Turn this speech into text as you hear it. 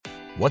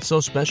What's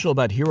so special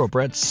about Hero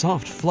Bread's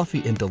soft,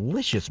 fluffy, and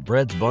delicious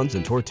breads, buns,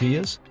 and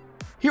tortillas?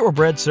 Hero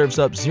Bread serves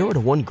up 0 to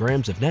 1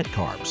 grams of net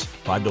carbs,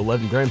 5 to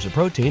 11 grams of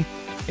protein,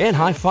 and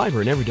high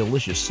fiber in every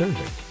delicious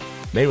serving.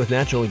 Made with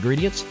natural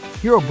ingredients,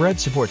 Hero Bread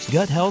supports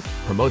gut health,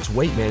 promotes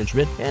weight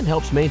management, and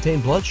helps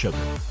maintain blood sugar.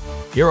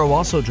 Hero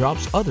also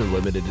drops other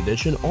limited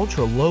edition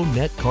ultra-low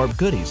net carb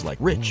goodies like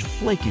rich,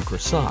 flaky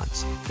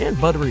croissants and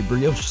buttery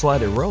brioche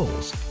slider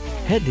rolls.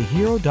 Head to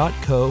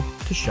hero.co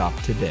to shop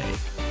today.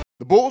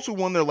 The Bulls, who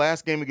won their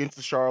last game against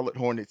the Charlotte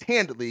Hornets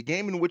handedly, a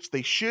game in which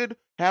they should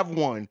have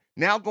won,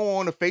 now go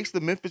on to face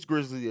the Memphis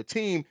Grizzlies, a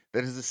team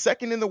that is the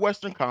second in the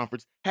Western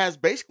Conference, has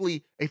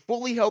basically a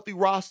fully healthy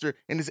roster,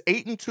 and is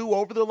 8-2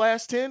 over their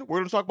last 10. We're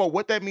going to talk about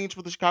what that means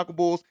for the Chicago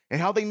Bulls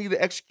and how they need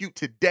to execute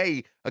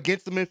today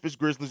against the Memphis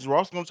Grizzlies. We're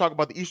also going to talk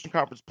about the Eastern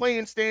Conference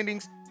play-in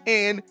standings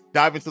and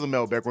dive into the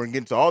mailbag. We're going to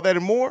get into all that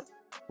and more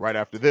right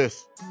after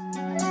this.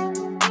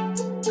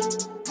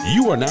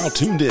 You are now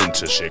tuned in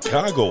to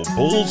Chicago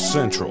Bulls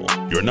Central,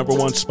 your number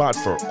one spot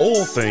for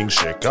all things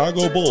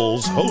Chicago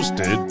Bulls,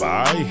 hosted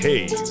by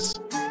Hayes.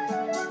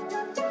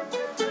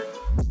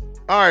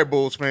 All right,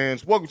 Bulls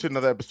fans, welcome to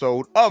another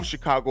episode of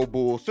Chicago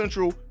Bulls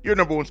Central, your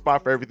number one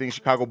spot for everything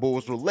Chicago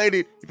Bulls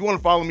related. If you want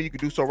to follow me, you can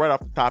do so right off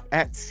the top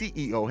at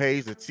CEO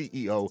Hayes, that's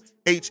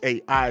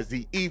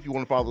CEOHAIZE. If you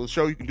want to follow the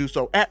show, you can do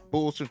so at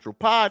Bulls Central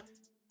Pod.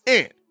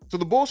 And so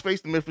the Bulls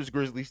face the Memphis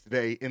Grizzlies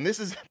today, and this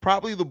is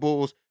probably the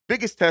Bulls'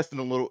 biggest test in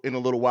a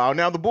little while.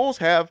 Now, the Bulls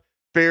have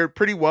fared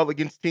pretty well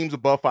against teams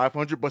above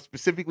 500, but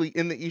specifically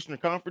in the Eastern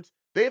Conference,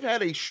 they've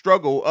had a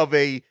struggle of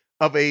a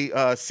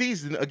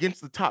season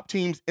against the top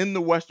teams in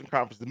the Western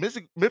Conference.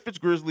 The Memphis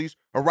Grizzlies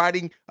are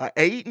riding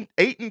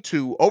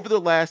 8-2 over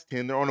the last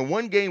 10. They're on a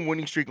one-game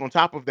winning streak on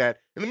top of that,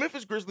 and the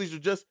Memphis Grizzlies are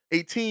just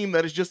a team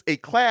that is just a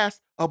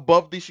class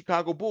above the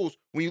Chicago Bulls.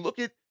 When you look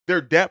at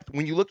their depth,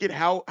 when you look at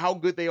how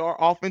good they are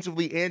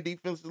offensively and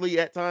defensively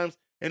at times,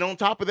 and on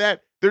top of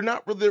that, they're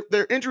not really,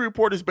 their injury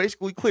report is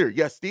basically clear.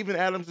 Yes, Steven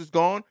Adams is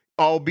gone,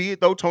 albeit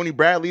though Tony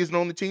Bradley isn't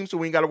on the team, so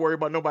we ain't got to worry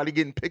about nobody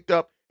getting picked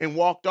up and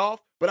walked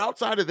off. But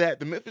outside of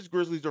that, the Memphis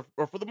Grizzlies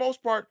are for the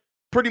most part,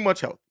 pretty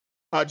much healthy.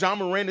 John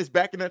Moran is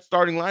back in that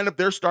starting lineup.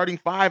 Their starting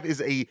five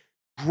is a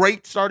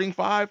great starting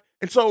five.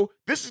 And so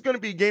this is going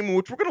to be a game in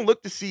which we're going to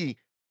look to see,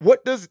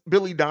 what does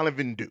Billy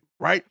Donovan do,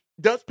 right?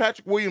 Does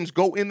Patrick Williams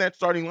go in that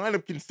starting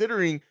lineup,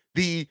 considering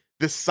the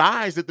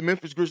size that the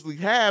Memphis Grizzlies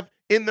have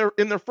in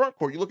their front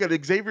court? You look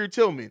at Xavier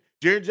Tillman,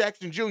 Jaren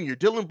Jackson Jr.,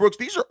 Dylan Brooks.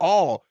 These are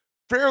all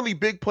fairly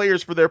big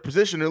players for their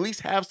position, at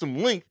least have some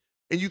length.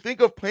 And you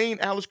think of playing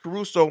Alex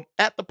Caruso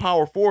at the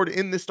power forward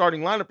in this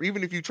starting lineup,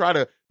 even if you try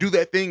to do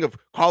that thing of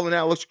calling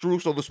Alex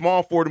Caruso the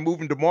small forward and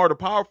moving DeMar to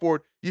power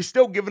forward, you're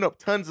still giving up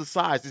tons of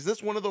size. Is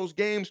this one of those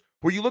games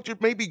where you look to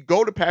maybe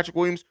go to Patrick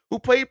Williams, who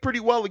played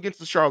pretty well against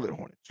the Charlotte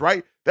Hornets,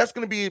 right? That's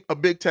going to be a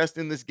big test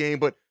in this game.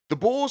 But the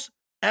Bulls,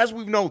 as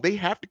we know, they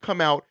have to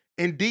come out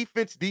and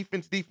defense,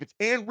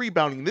 and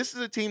rebounding. This is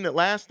a team that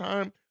last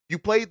time you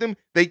played them,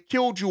 they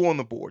killed you on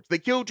the boards. They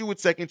killed you with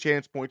second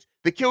chance points.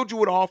 They killed you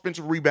with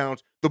offensive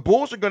rebounds. The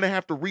Bulls are going to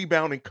have to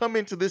rebound and come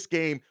into this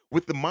game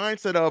with the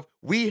mindset of,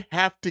 we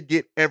have to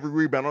get every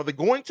rebound. Are they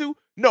going to?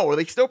 No. Are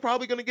they still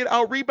probably going to get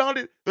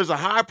out-rebounded? There's a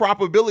high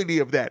probability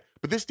of that.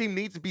 But this team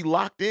needs to be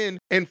locked in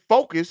and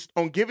focused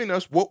on giving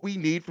us what we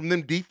need from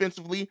them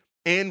defensively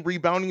and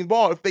rebounding the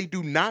ball. If they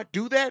do not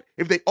do that,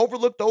 if they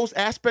overlook those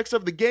aspects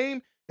of the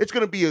game, it's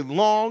going to be a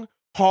long,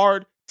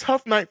 hard,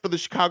 tough night for the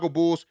Chicago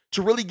Bulls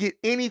to really get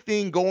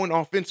anything going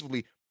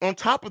offensively. On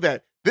top of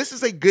that, this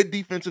is a good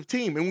defensive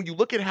team. And when you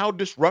look at how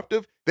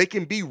disruptive they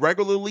can be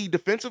regularly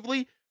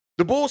defensively,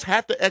 the Bulls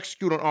have to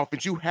execute on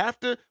offense. You have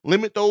to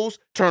limit those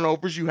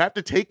turnovers. You have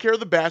to take care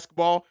of the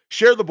basketball,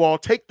 share the ball,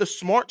 take the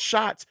smart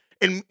shots,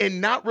 and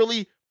not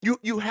really,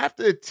 you have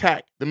to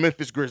attack the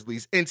Memphis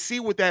Grizzlies and see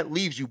what that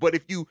leaves you. But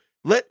if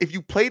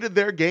you play to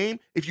their game,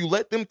 if you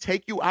let them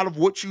take you out of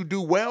what you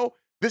do well,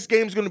 this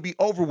game's going to be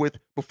over with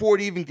before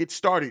it even gets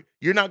started.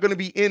 You're not going to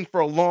be in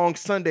for a long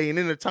Sunday. And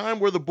in a time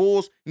where the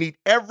Bulls need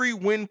every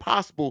win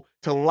possible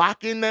to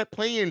lock in that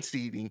play-in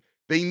seeding,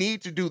 they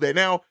need to do that.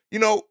 Now,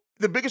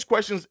 the biggest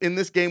questions in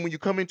this game when you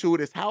come into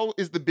it is, how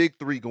is the big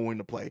three going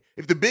to play?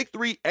 If the big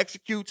three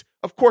executes,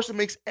 of course, it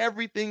makes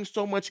everything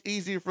so much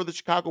easier for the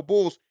Chicago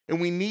Bulls,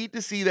 and we need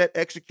to see that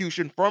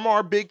execution from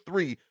our big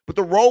three. But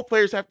the role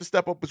players have to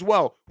step up as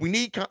well. We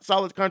need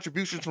solid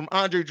contributions from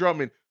Andre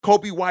Drummond,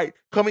 Kobe White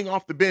coming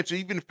off the bench, and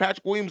even if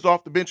Patrick Williams is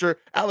off the bench, or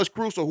Alex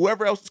Caruso,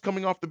 whoever else is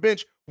coming off the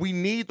bench, we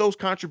need those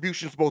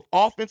contributions both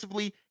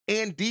offensively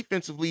and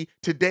defensively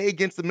today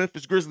against the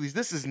Memphis Grizzlies.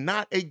 This is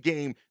not a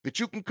game that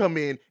you can come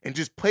in and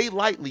just play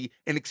lightly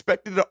and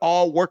expect it to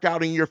all work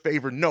out in your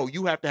favor. No,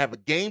 you have to have a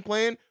game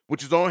plan,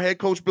 which is on head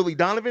coach Billy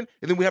Donovan,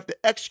 and then we have to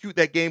execute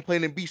that game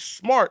plan and be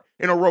smart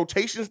in our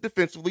rotations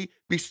defensively,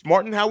 be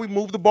smart in how we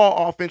move the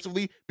ball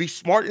offensively, be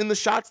smart in the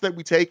shots that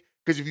we take,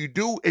 because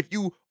if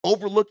you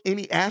overlook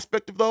any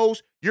aspect of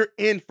those, you're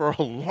in for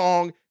a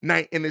long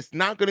night, and it's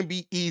not going to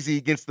be easy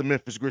against the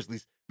Memphis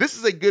Grizzlies. This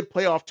is a good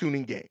playoff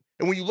tuning game.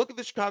 And when you look at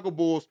the Chicago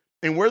Bulls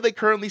and where they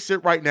currently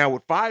sit right now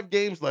with 5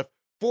 games left,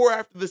 4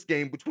 after this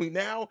game. Between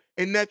now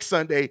and next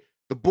Sunday,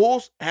 the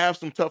Bulls have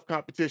some tough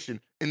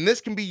competition, and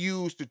this can be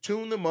used to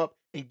tune them up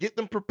and get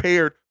them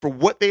prepared for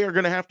what they are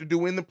going to have to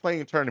do in the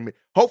play-in tournament.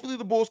 Hopefully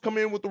the Bulls come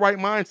in with the right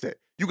mindset.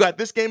 You got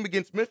this game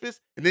against Memphis,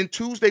 and then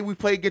Tuesday we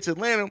play against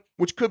Atlanta,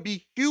 which could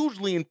be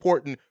hugely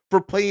important for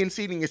play-in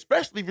seeding,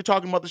 especially if you're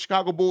talking about the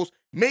Chicago Bulls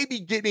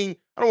maybe getting,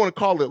 I don't want to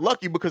call it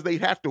lucky because they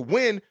have to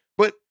win,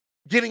 but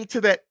getting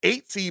to that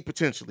 8 seed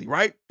potentially,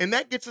 right? And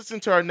that gets us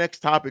into our next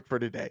topic for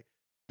today.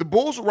 The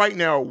Bulls right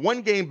now are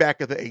 1 game back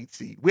of the 8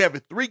 seed. We have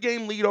a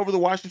 3-game lead over the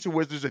Washington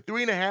Wizards, a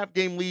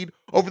 3.5-game lead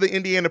over the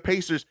Indiana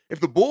Pacers. If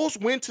the Bulls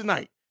win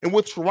tonight, and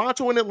with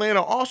Toronto and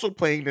Atlanta also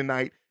playing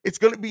tonight, it's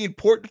going to be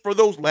important for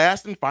those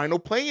last and final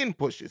play-in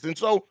pushes. And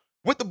so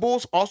with the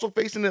Bulls also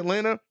facing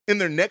Atlanta in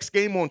their next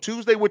game on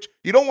Tuesday, which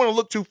you don't want to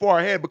look too far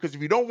ahead because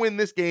if you don't win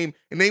this game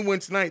and they win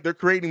tonight, they're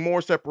creating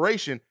more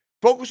separation.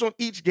 Focus on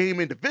each game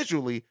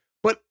individually.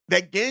 But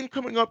that game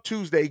coming up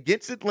Tuesday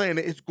against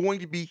Atlanta is going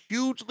to be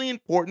hugely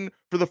important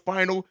for the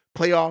final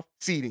playoff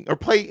seeding or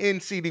play-in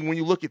seeding when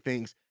you look at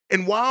things.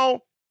 And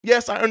while,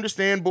 yes, I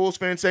understand Bulls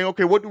fans saying,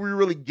 okay, what do we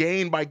really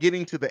gain by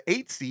getting to the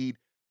 8th seed?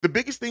 The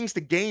biggest things to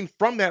gain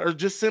from that are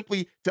just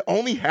simply to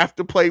only have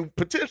to play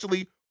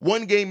potentially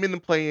 1 game in the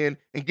play-in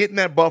and getting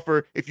that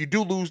buffer if you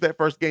do lose that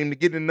first game to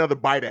get another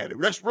bite at it.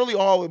 That's really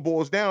all it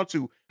boils down to.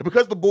 And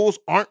because the Bulls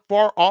aren't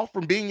far off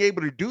from being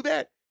able to do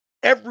that,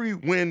 every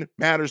win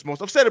matters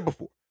most. I've said it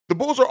before. The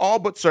Bulls are all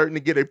but certain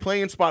to get a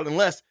play-in spot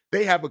unless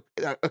they have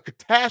a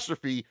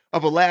catastrophe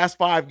of the last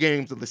 5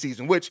 games of the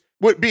season, which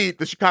would be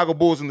the Chicago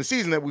Bulls in the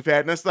season that we've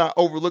had. And let's not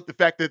overlook the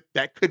fact that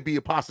that could be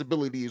a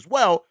possibility as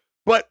well.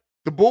 But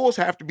the Bulls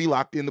have to be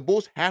locked in. The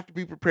Bulls have to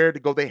be prepared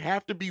to go. They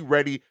have to be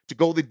ready to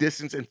go the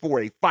distance and for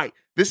a fight.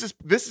 This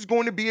is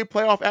going to be a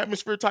playoff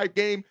atmosphere type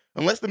game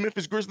unless the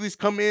Memphis Grizzlies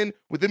come in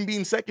with them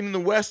being second in the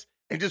West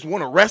and just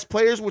want to rest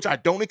players, which I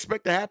don't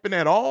expect to happen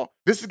at all.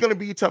 This is going to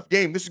be a tough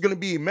game. This is going to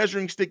be a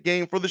measuring stick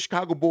game for the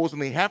Chicago Bulls,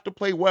 and they have to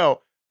play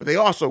well. But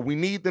we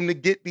need them to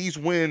get these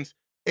wins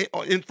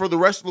in for the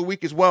rest of the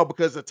week as well,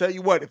 because I tell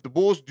you what, if the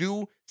Bulls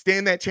do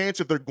stand that chance,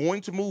 if they're going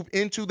to move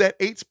into that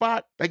 8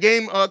 spot, that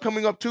game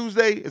coming up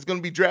Tuesday is going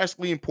to be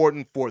drastically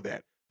important for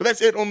that. But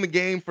that's it on the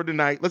game for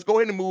tonight. Let's go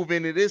ahead and move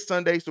in. It is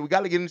Sunday, so we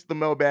got to get into the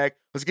mailbag.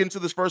 Let's get into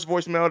this first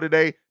voicemail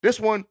today. This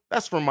one,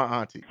 that's from my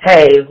auntie.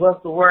 Hey,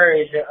 what's the word?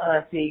 It's your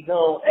auntie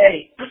going,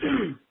 hey,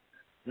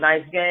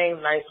 nice game,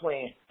 nice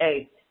win.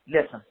 Hey,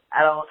 listen,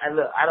 I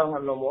don't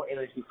have no more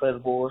energy for the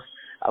Bulls.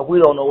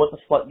 We don't know what the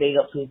fuck they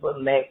up to for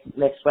the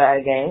next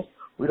 5 games.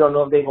 We don't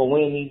know if they're going to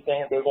win these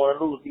games, they're going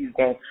to lose these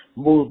games.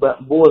 Bulls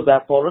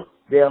bipolar.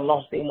 They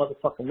lost their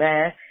motherfucking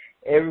mind.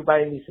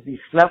 Everybody needs to be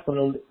slapped from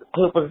the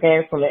Clippers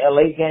game, from the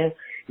LA game.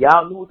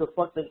 Y'all knew what the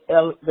fuck the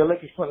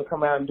Lakers trying to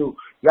come out and do.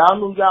 Y'all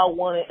knew y'all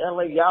won in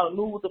LA. Y'all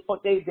knew what the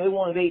fuck they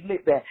wanted. They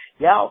lit that.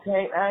 Y'all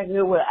came out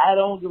here with I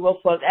don't give a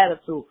fuck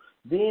attitude.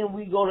 Then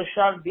we go to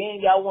Charlotte.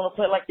 Then y'all want to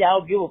play like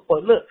y'all give a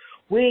fuck. Look,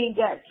 we ain't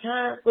got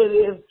time for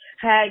this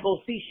hide go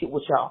see shit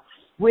with y'all.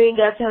 We ain't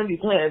got time to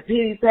be playing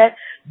pity pat,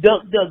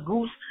 duck,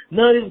 goose,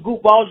 none of this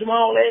goop balls and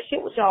all that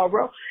shit with y'all,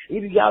 bro.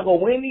 Either y'all go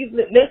win these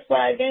next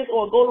 5 games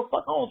or go to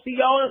fuck on.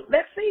 See y'all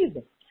next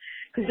season.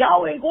 Cause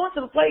y'all ain't going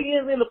to the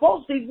play-ins in the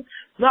postseason,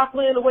 not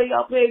playing the way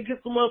y'all play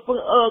against the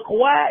motherfucking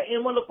Kawhi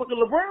and motherfucking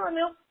LeBron and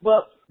them.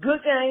 But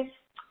good games.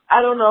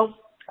 I don't know.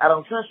 I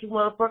don't trust you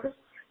motherfuckers.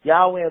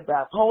 Y'all went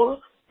bipolar.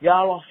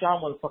 Y'all lost y'all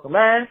motherfucking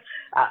minds.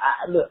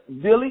 Look,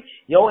 Billy,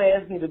 your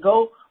ass need to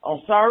go. I'm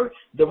sorry.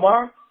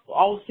 DeMar,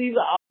 all season.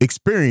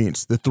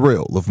 Experience the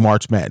thrill of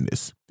March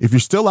Madness. If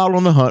you're still out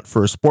on the hunt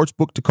for a sports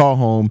book to call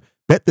home,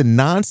 bet the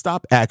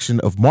nonstop action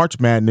of March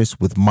Madness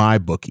with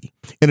MyBookie.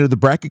 Enter the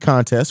bracket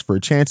contest for a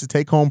chance to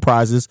take home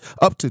prizes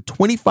up to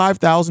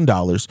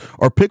 $25,000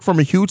 or pick from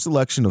a huge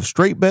selection of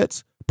straight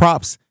bets,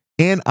 props,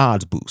 and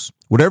odds boosts.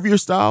 Whatever your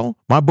style,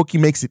 MyBookie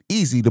makes it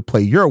easy to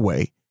play your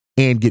way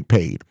and get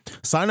paid.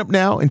 Sign up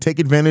now and take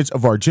advantage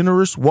of our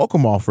generous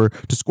welcome offer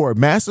to score a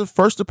massive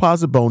first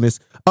deposit bonus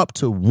up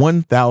to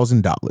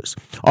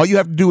 $1,000. All you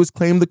have to do is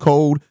claim the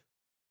code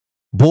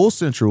Bull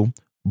Central,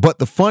 but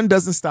the fun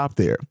doesn't stop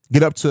there.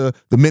 Get up to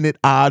the minute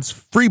odds,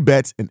 free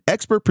bets, and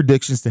expert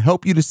predictions to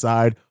help you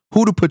decide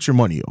who to put your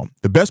money on.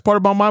 The best part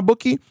about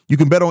MyBookie, you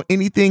can bet on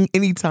anything,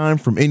 anytime,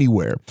 from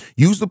anywhere.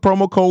 Use the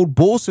promo code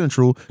Bull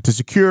Central to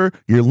secure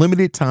your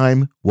limited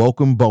time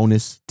welcome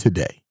bonus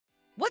today.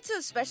 What's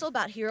so special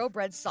about Hero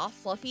Bread's soft,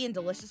 fluffy, and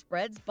delicious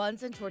breads,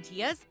 buns, and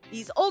tortillas?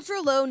 These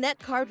ultra-low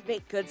net-carb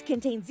baked goods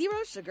contain 0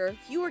 sugar,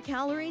 fewer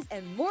calories,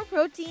 and more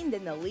protein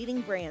than the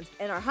leading brands,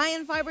 and are high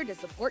in fiber to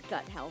support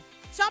gut health.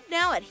 Shop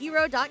now at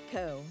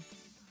hero.co.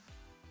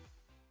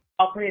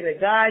 I'll pray to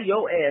God,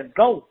 your ass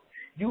go.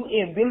 You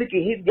and Billy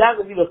can hit, y'all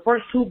gonna be the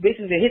first 2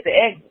 bitches to hit the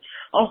exit.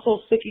 I'm so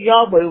sick of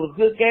y'all, but it was a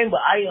good game, but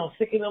I am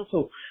sick of them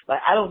too. Like,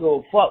 I don't give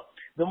a fuck.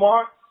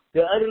 DeMar,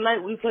 the other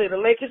night we played the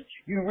Lakers,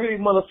 you really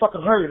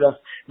motherfucking hurted us.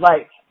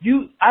 Like,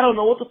 I don't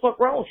know what the fuck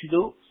wrong with you,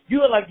 dude. You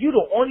are like, you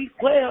the only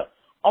player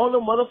on the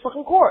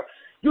motherfucking court.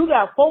 You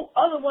got 4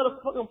 other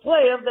motherfucking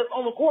players that's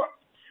on the court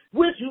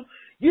with you.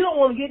 You don't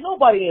want to get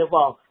nobody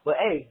involved. But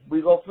hey,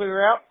 we gonna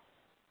figure out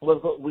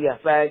We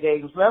got 5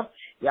 games left.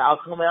 Y'all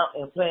come out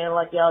and playing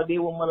like y'all did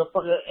with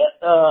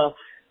motherfucker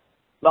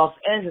Los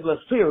Angeles,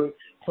 period.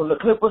 From the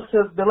Clippers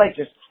to the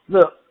Lakers.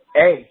 Look,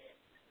 hey,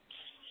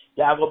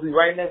 y'all gonna be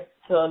right next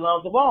to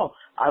Alonzo Ball.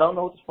 I don't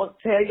know what the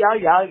fuck to tell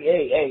y'all.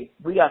 Hey,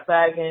 we got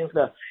 5 games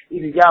left.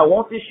 Either y'all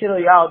want this shit or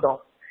y'all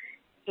don't.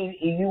 If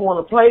you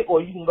want to play,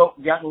 or y'all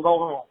can go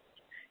home.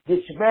 Get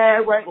your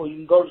bag right, or you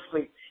can go to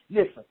sleep.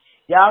 Listen,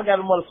 y'all got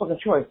a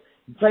motherfucking choice.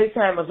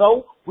 Playtime is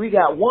over. We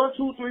got 1,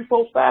 2, 3,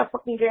 4, 5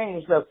 fucking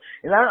games left.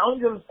 And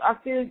I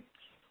feel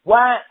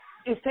why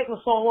it's taking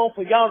so long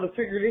for y'all to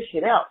figure this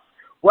shit out.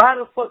 Why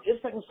the fuck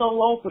it's taking so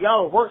long for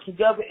y'all to work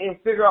together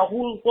and figure out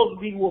who's supposed to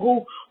be with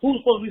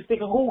who's supposed to be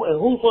sticking who, and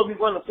who's supposed to be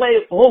going to play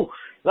it for who?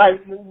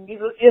 Like,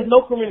 there's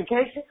no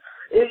communication.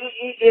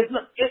 It's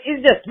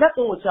just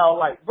nothing with y'all.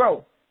 Like,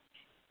 bro,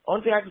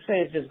 only thing I can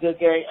say is just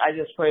good game. I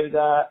just pray to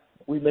God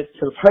we make it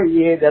to the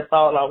play-in. That's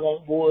all I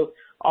want, boys.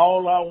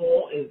 All I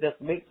want is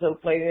just make it to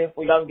the play-in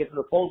for y'all to get to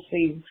the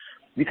postseason,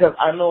 because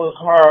I know it's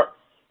hard.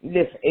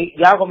 Listen,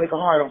 y'all gonna make it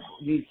hard on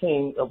these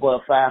teams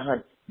above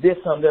 500. This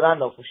is something that I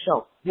know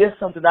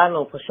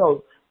for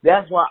sure.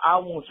 That's why I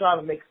want y'all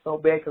to make it so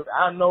bad, because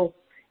I know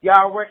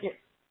y'all record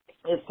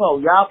is so.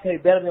 Y'all play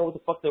better than what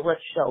the fuck the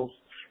record shows.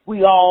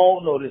 We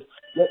all know this.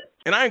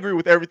 And I agree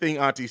with everything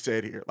Auntie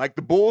said here. Like,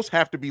 the Bulls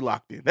have to be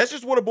locked in. That's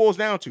just what it boils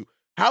down to.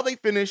 How they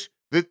finish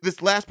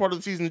this last part of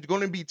the season is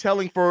going to be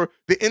telling for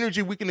the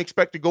energy we can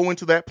expect to go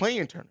into that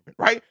play-in tournament,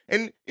 right?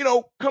 And,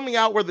 coming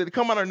out, whether they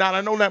come out or not,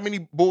 I know not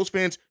many Bulls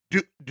fans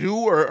do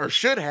or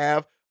should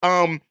have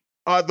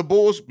the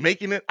Bulls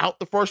making it out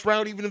the first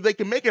round, even if they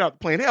can make it out the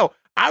play-in. Hell,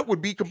 I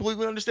would be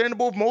completely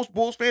understandable if most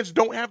Bulls fans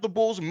don't have the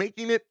Bulls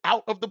making it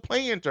out of the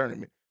play-in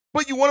tournament.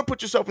 But you want to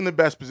put yourself in the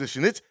best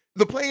position.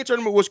 The play-in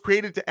tournament was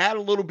created to add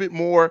a little bit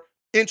more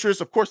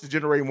interest, of course, to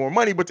generate more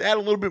money, but to add a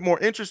little bit more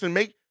interest and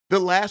make the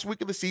last week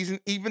of the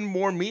season even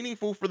more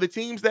meaningful for the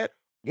teams that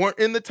weren't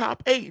in the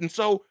top 8. And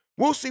so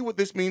we'll see what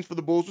this means for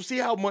the Bulls. We'll see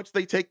how much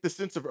they take the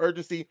sense of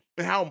urgency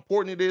and how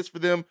important it is for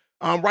them.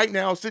 Right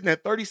now, sitting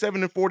at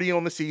 37-40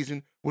 on the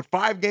season with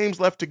 5 games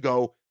left to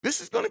go. This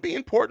is going to be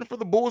important for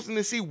the Bulls and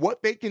to see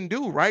what they can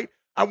do, right?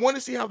 I want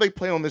to see how they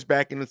play on this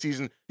back end of the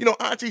season.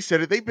 Auntie said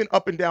it. They've been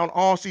up and down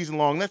all season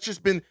long. That's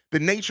just been the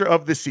nature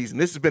of this season.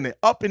 This has been an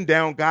up and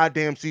down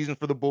goddamn season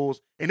for the Bulls,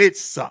 and it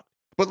sucked.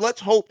 But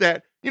let's hope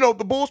that,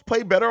 the Bulls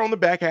play better on the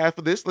back half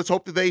of this. Let's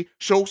hope that they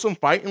show some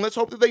fight, and let's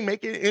hope that they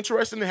make it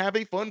interesting to have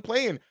a fun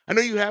play-in. I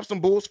know you have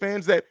some Bulls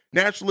fans that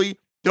naturally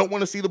don't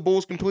want to see the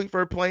Bulls complete for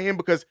a play-in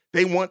because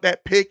they want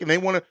that pick and they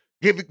want to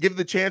give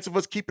the chance of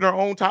us keeping our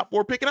own top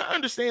 4 pick. And I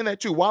understand that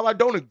too. While I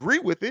don't agree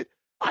with it,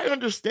 I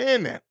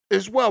understand that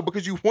as well,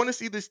 because you want to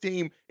see this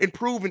team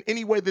improve in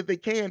any way that they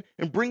can,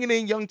 and bringing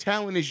in young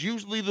talent is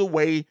usually the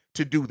way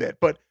to do that.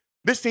 But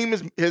this team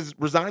has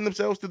resigned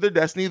themselves to their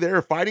destiny.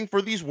 They're fighting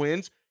for these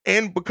wins,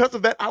 and because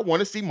of that, I want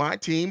to see my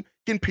team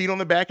compete on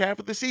the back half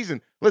of the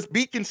season. Let's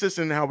be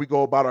consistent in how we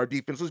go about our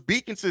defense. Let's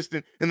be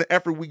consistent in the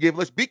effort we give.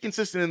 Let's be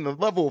consistent in the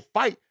level of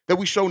fight that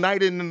we show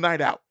night in and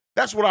night out.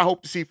 That's what I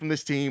hope to see from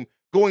this team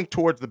going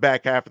towards the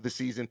back half of the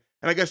season,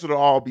 and I guess it'll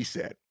all be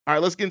said. All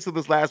right, let's get into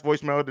this last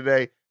voicemail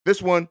today.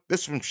 This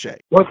is from Shay.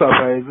 What's up,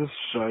 Hayes? This is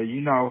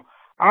Shay.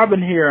 I've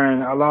been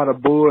hearing a lot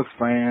of Bulls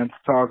fans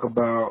talk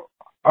about,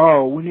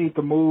 we need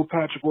to move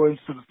Patrick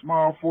Williams to the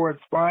small forward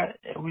spot.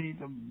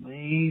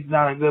 He's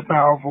not a good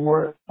power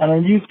forward. And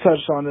then you've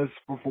touched on this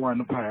before in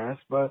the past,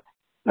 but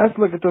let's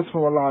look at this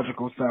from a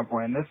logical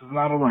standpoint. This is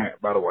not a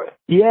rant, by the way.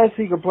 Yes,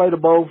 he can play the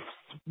both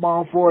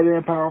small forward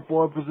and power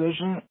forward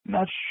position.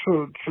 That's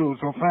true.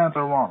 So fans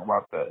are wrong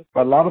about that.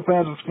 But a lot of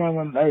fans are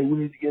screaming, hey, we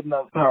need to get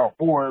another power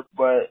forward.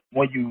 But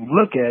when you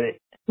look at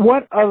it,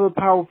 what other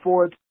power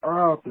forwards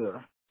are out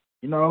there?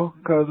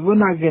 Because we're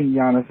not getting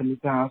Giannis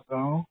anytime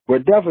soon. We're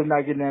definitely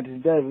not getting Anthony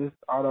Davis,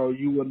 although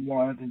you wouldn't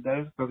want Anthony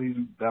Davis because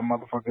that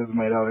motherfucker is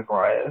made out of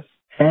glass.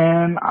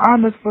 And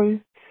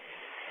honestly,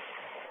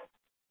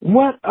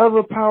 what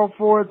other power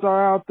forwards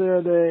are out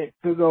there that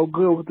could go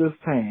good with this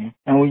team?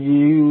 And when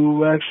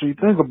you actually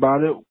think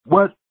about it,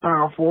 what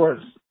power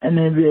forwards in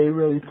the NBA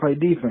really play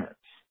defense?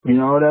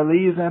 That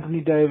leaves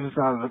Anthony Davis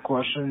out of the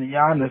question. And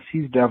Giannis,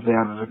 he's definitely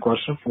out of the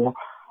question for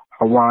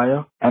a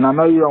while. And I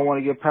know you don't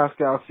want to get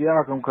Pascal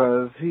Siakam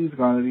because he's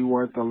going to be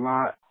worth a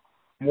lot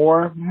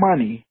more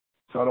money.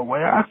 So the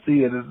way I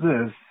see it is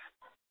this.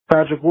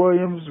 Patrick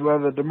Williams,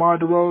 whether DeMar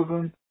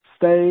DeRozan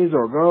stays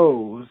or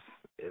goes,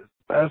 is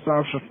the best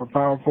option for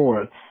power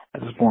forward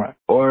at this point.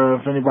 Or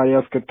if anybody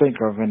else could think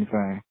of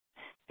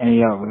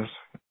any others,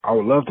 I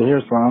would love to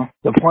hear some.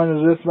 The point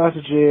of this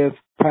message is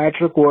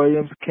Patrick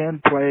Williams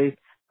can play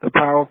the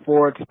power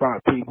forward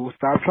spot, people.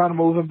 Stop trying to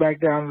move him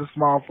back down to the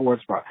small forward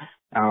spot.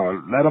 Now,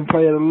 let him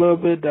play it a little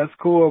bit. That's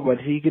cool, but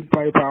he can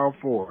play power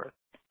forward.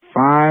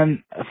 Find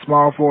a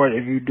small forward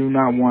if you do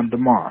not want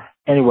DeMar.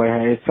 Anyway,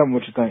 hey, tell me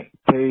what you think.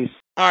 Peace.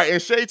 All right,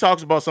 and Shay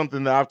talks about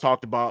something that I've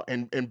talked about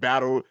and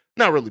battle,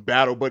 not really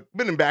battle, but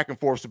been in back and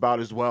forth about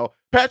as well.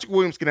 Patrick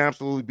Williams can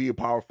absolutely be a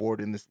power forward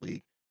in this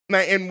league. Now,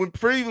 and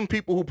for even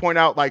people who point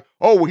out like,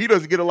 he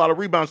doesn't get a lot of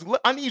rebounds,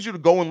 I need you to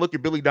go and look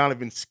at Billy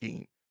Donovan's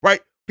scheme,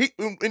 right?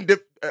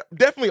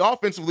 Definitely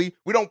offensively,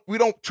 we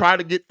don't try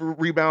to get for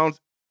rebounds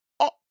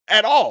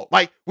at all.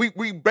 Like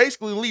we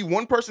basically leave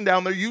one person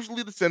down there,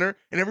 usually the center,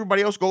 and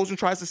everybody else goes and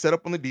tries to set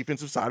up on the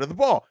defensive side of the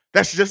ball.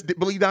 That's just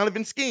Billy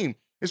Donovan's scheme.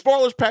 As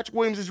far as Patrick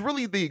Williams is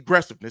really the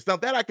aggressiveness. Now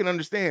that I can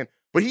understand,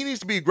 but he needs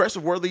to be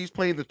aggressive whether he's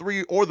playing the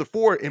 3 or the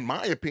 4, in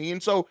my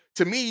opinion. So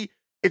to me,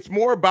 it's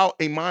more about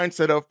a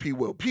mindset of P.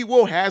 Will. P.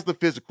 Will has the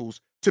physicals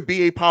to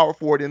be a power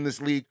forward in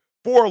this league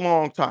for a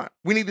long time.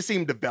 We need to see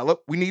him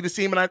develop. We need to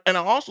see him. And I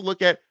also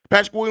look at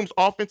Patrick Williams'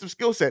 offensive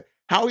skill set,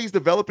 how he's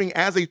developing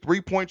as a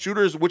 3-point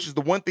shooter, which is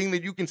the one thing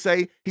that you can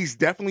say he's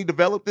definitely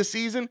developed this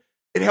season.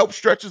 It helps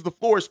stretches the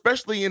floor,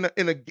 especially on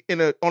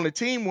a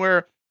team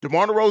where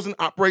DeMar DeRozan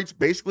operates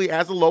basically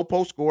as a low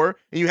post scorer,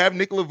 and you have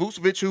Nikola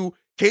Vucevic who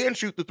can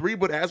shoot the 3,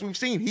 but as we've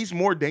seen, he's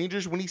more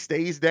dangerous when he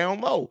stays down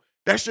low.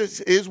 That's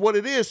just is what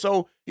it is.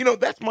 So,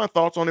 that's my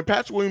thoughts on it.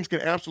 Patrick Williams can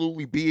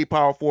absolutely be a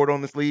power forward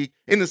in this league.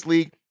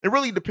 It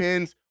really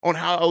depends on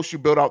how else you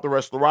build out the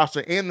rest of the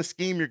roster and the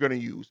scheme you're going to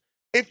use.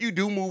 If you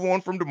do move on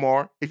from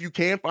DeMar, if you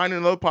can find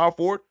another power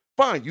forward,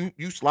 fine.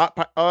 You slot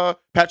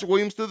Patrick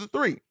Williams to the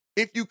 3.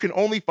 If you can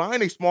only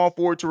find a small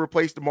forward to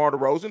replace DeMar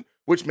DeRozan,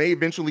 which may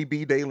eventually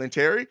be Dalen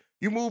Terry,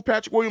 you move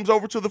Patrick Williams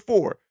over to the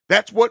 4.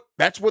 That's what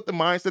the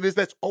mindset is.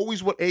 That's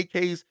always what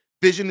AK's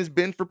vision has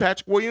been for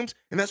Patrick Williams,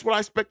 and that's what I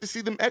expect to see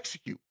them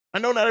execute. I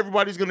know not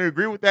everybody's going to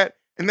agree with that,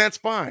 and that's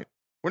fine.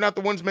 We're not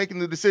the ones making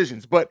the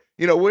decisions, but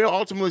we'll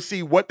ultimately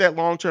see what that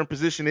long-term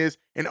position is,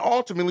 and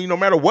ultimately, no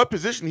matter what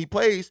position he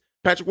plays,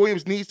 Patrick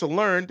Williams needs to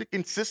learn to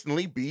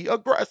consistently be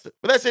aggressive.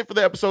 But that's it for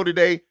the episode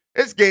today.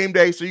 It's game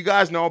day, so you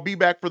guys know I'll be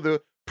back for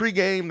the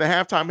pregame, the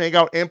halftime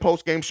hangout, and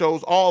postgame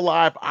shows all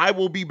live. I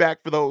will be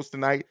back for those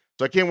tonight,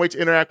 so I can't wait to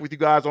interact with you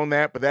guys on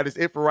that. But that is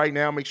it for right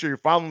now. Make sure you're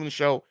following the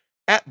show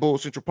at Bull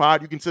Central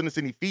Pod. You can send us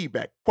any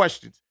feedback,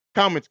 questions,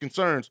 comments,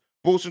 concerns,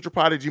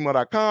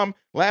 bullcentralpod@gmail.com.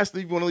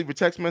 Lastly, if you want to leave a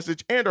text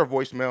message and our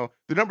voicemail,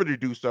 the number to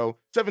do so,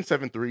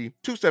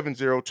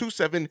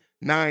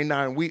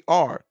 773-270-2799. We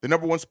are the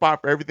number one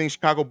spot for everything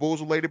Chicago Bulls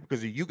related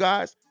because of you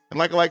guys. And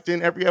like I like to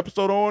end every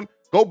episode on,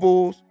 go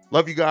Bulls.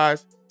 Love you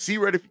guys. See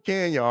you right if you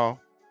can, y'all.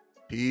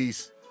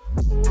 Peace.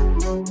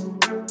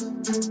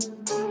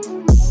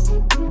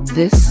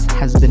 This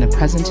has been a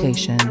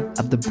presentation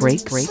of the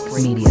Break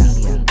Media.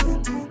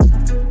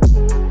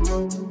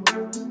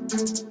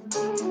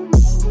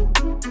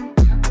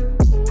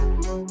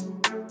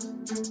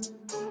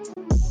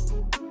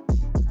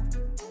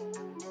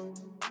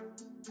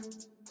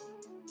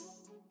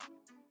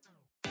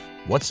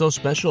 What's so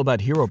special about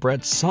Hero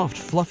Bread's soft,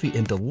 fluffy,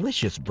 and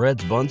delicious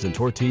breads, buns, and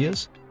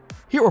tortillas?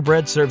 Hero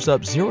Bread serves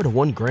up 0 to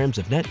 1 grams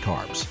of net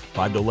carbs,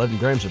 5 to 11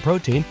 grams of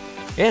protein,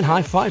 and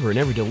high fiber in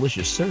every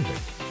delicious serving.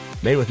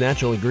 Made with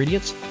natural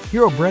ingredients,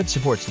 Hero Bread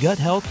supports gut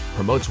health,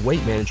 promotes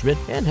weight management,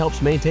 and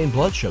helps maintain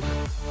blood sugar.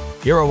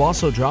 Hero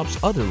also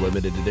drops other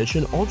limited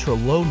edition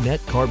ultra-low net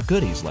carb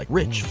goodies like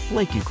rich,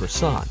 flaky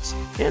croissants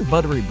and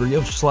buttery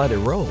brioche slider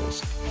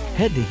rolls.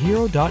 Head to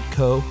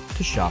hero.co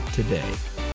to shop today.